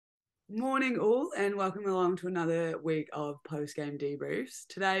Morning, all, and welcome along to another week of post-game debriefs.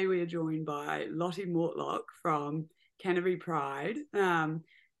 Today, we are joined by Lottie Mortlock from Canterbury Pride.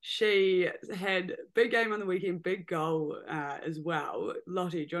 She had big game on the weekend, big goal as well.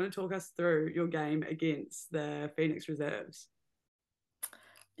 Lottie, do you want to talk us through your game against the Phoenix Reserves?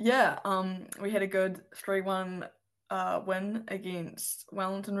 We had a good 3-1 win against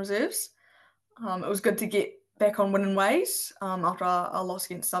Wellington Reserves. It was good to get back on winning ways after our loss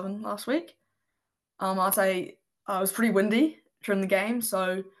against Southern last week. I'd say it was pretty windy during the game,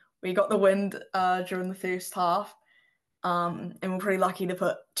 so we got the wind during the first half, and we're pretty lucky to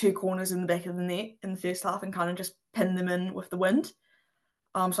put two corners in the back of the net in the first half and kind of just pin them in with the wind.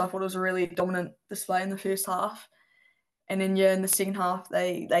 So I thought it was a really dominant display in the first half. And then in the second half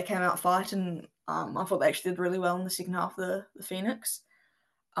they came out fighting. I thought they actually did really well in the second half of the Phoenix.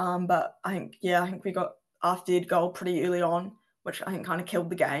 But I think we got our third goal pretty early on, which I think kind of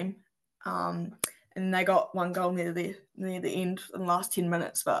killed the game. And they got one goal near the end in the last 10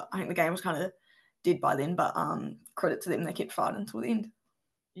 minutes, but I think the game was kind of dead by then. But credit to them, they kept fighting until the end.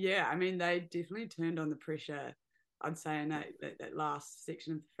 Yeah, I mean, they definitely turned on the pressure, I'd say, in that last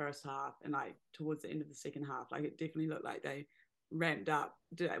section of the first half and like towards the end of the second half. Like, it definitely looked like they ramped up.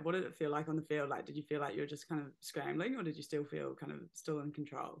 What did it feel like on the field? Like, did you feel like you were just kind of scrambling, or did you still feel kind of still in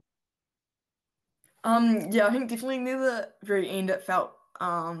control? Yeah, I think definitely near the very end it felt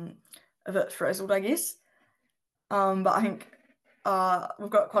a bit frazzled, I guess. But I think we've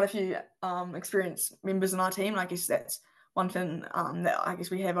got quite a few experienced members in our team, and I guess that's one thing that I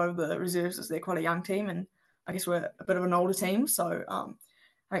guess we have over the reserves is they're quite a young team, and I guess we're a bit of an older team. So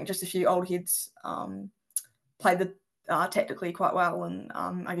I think just a few old heads played the tactically quite well, and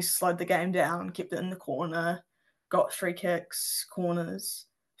I guess slowed the game down, kept it in the corner, got free kicks, corners,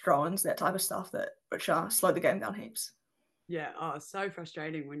 throw-ins, that type of stuff that which slowed the game down heaps. Yeah, oh, so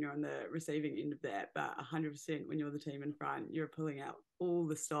frustrating when you're on the receiving end of that, but 100% when you're the team in front, you're pulling out all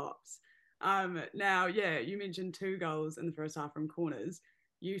the stops. Now, yeah, you mentioned two goals in the first half from corners.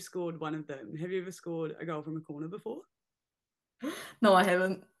 You scored one of them. Have you ever scored a goal from a corner before? No, I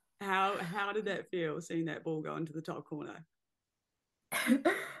haven't. How did that feel, seeing that ball go into the top corner?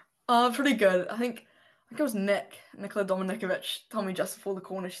 Pretty good. I think it was Nicola Dominikovic told me just before the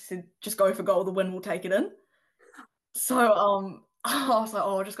corner, she said, just go for goal, the wind will take it in. So I was like,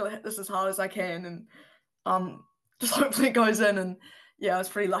 oh, I just gotta hit this as hard as I can and just hopefully it goes in. And yeah, I was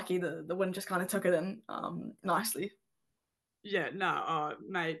pretty lucky the wind just kind of took it in nicely. Yeah, no, oh,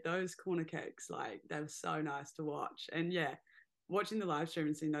 mate, those corner kicks, like, they were so nice to watch. And yeah, watching the live stream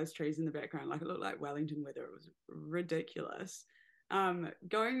and seeing those trees in the background, like, it looked like Wellington weather. It was ridiculous.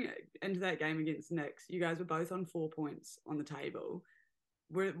 Going into that game against Knicks, you guys were both on 4 points on the table.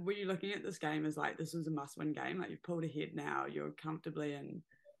 Were you looking at this game as like this was a must-win game? Like, you've pulled ahead now, you're comfortably in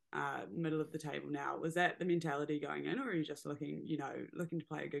middle of the table now. Was that the mentality going in, or are you just looking to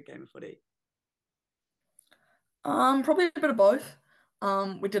play a good game of footy? Probably a bit of both.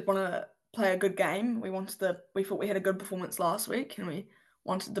 We did want to play a good game. We thought we had a good performance last week, and we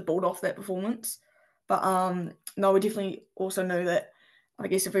wanted to build off that performance. But no, we definitely also knew that. I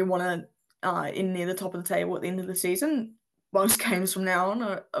guess if we want to in near the top of the table at the end of the season, most games from now on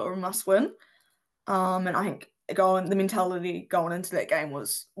are a must win. And I think the mentality going into that game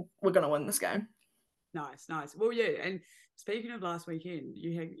was we're going to win this game. Nice, nice. Well, yeah, and speaking of last weekend,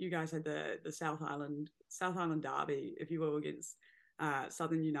 you guys had the South Island derby, if you will, against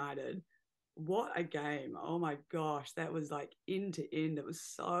Southern United. What a game. Oh my gosh, that was like end to end. It was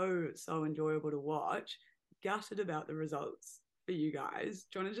so enjoyable to watch. Gutted about the results for you guys.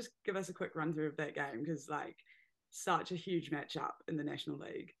 Do you want to just give us a quick run through of that game? Because, like, such a huge matchup in the National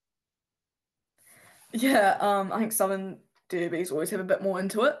League. Yeah, I think Southern derbies always have a bit more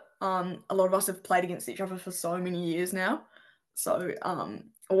into it. A lot of us have played against each other for so many years now, so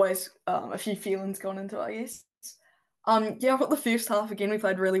always a few feelings gone into it, I guess. Yeah, I thought the first half again we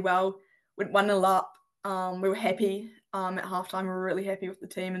played really well. Went 1-0 up. We were happy. At halftime we were really happy with the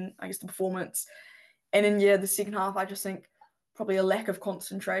team and I guess the performance. And then yeah, the second half I just think probably a lack of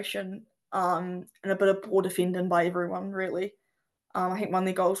concentration and a bit of poor defending by everyone really. I think one of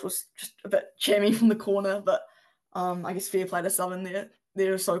their goals was just a bit jammy from the corner, but I guess fair play to Southern.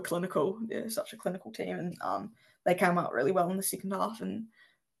 They're so clinical. They're such a clinical team, and they came out really well in the second half, and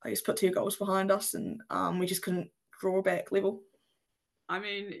I guess put two goals behind us, and we just couldn't draw back level. I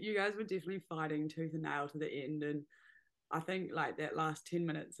mean, you guys were definitely fighting tooth and nail to the end, and I think like that last 10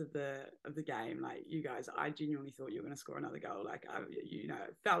 minutes of the game, like, you guys, I genuinely thought you were going to score another goal. Like,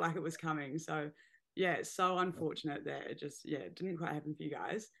 it felt like it was coming. So yeah, it's so unfortunate that it just, yeah, it didn't quite happen for you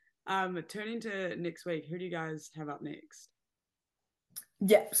guys. Turning to next week, who do you guys have up next?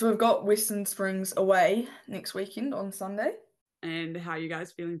 Yeah, so we've got Western Springs away next weekend on Sunday. And how are you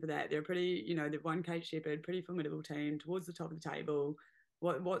guys feeling for that? They're pretty, they've won Kate Shepherd, pretty formidable team towards the top of the table.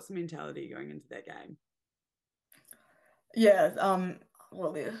 What's the mentality going into that game? Yeah,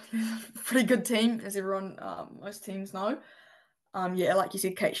 well, they're a pretty good team, as everyone, most teams know. Yeah, like you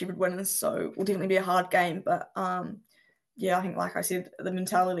said, Kate Shepherd wins, so will definitely be a hard game. But yeah, I think, like I said, the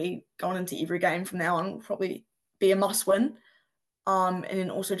mentality going into every game from now on will probably be a must win. And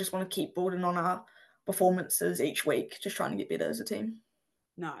then also just want to keep building on our performances each week, just trying to get better as a team.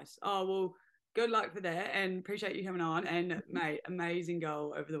 Nice. Oh, well, good luck for that and appreciate you coming on. And mate, amazing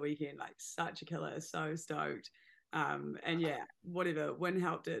goal over the weekend. Like such a killer. So stoked. And yeah, whatever. Win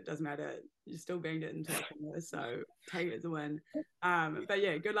helped it. Doesn't matter. You still banged it into a corner. So take it as a win. But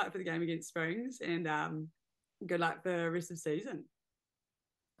yeah, good luck for the game against Springs and good luck for the rest of the season.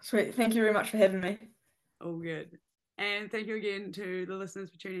 Sweet. Thank you very much for having me. All good. And thank you again to the listeners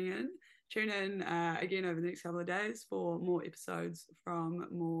for tuning in. Tune in again over the next couple of days for more episodes from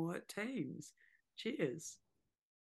more teams. Cheers.